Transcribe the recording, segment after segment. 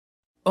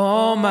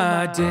All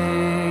my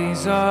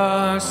days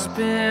are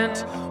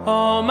spent,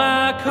 all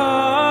my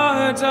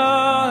cards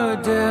are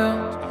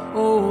dealt.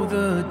 Oh,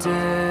 the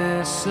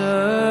desolation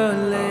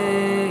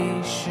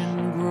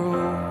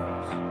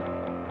grows.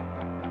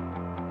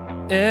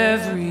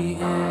 Every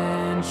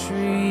inch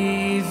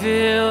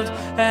revealed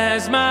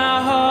as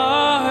my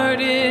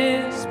heart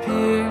is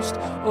pierced.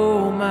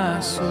 Oh,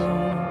 my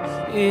soul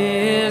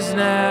is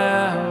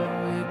now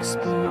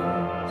exposed.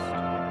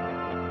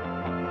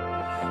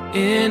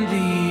 In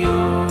the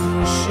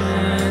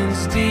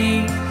oceans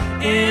deep,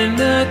 in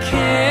the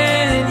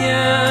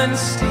canyon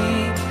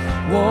steep,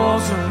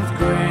 walls of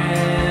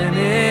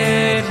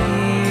granite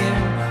here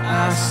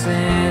I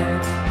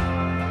stand.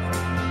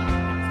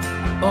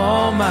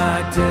 All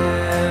my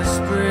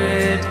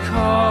desperate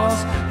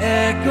calls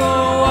echo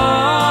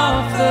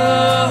off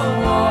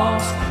the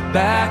walls,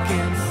 back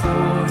and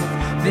forth,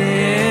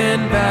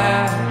 then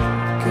back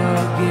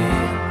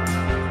again.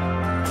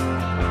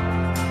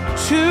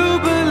 To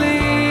believe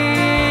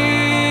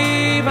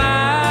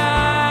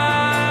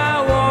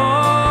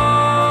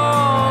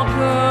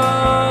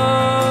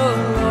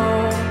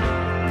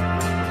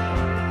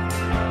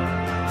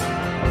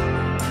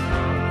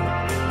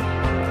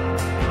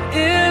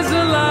is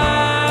a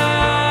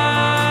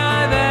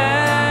lie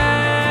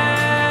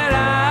that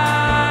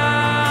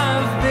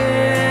I've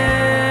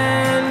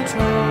been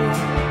told.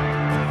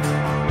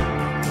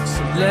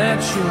 So let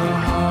your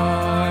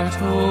heart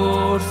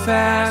hold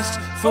fast,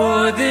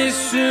 for this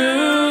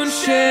soon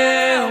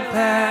shall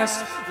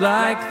pass,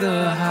 like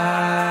the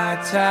high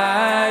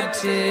tide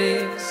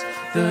takes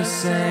the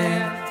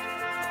sand.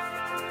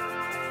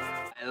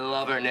 I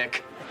love her,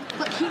 Nick.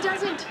 Look, he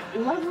doesn't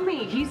love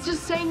me. He's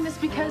just saying this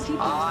because he...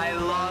 I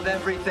love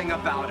everything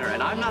about her,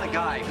 and I'm not a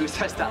guy who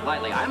says that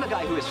lightly. I'm a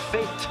guy who has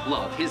faked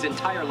love his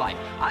entire life.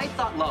 I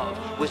thought love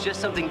was just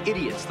something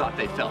idiots thought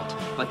they felt.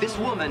 But this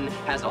woman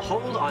has a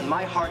hold on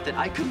my heart that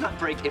I could not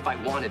break if I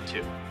wanted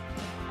to.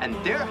 And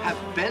there have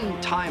been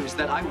times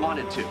that I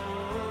wanted to.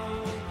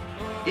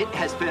 It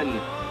has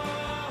been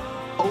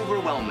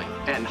overwhelming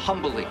and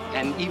humbling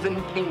and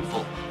even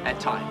painful at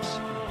times.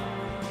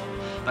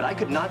 But I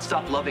could not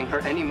stop loving her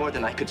any more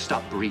than I could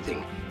stop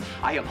breathing.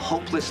 I am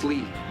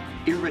hopelessly,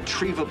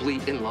 irretrievably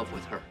in love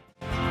with her.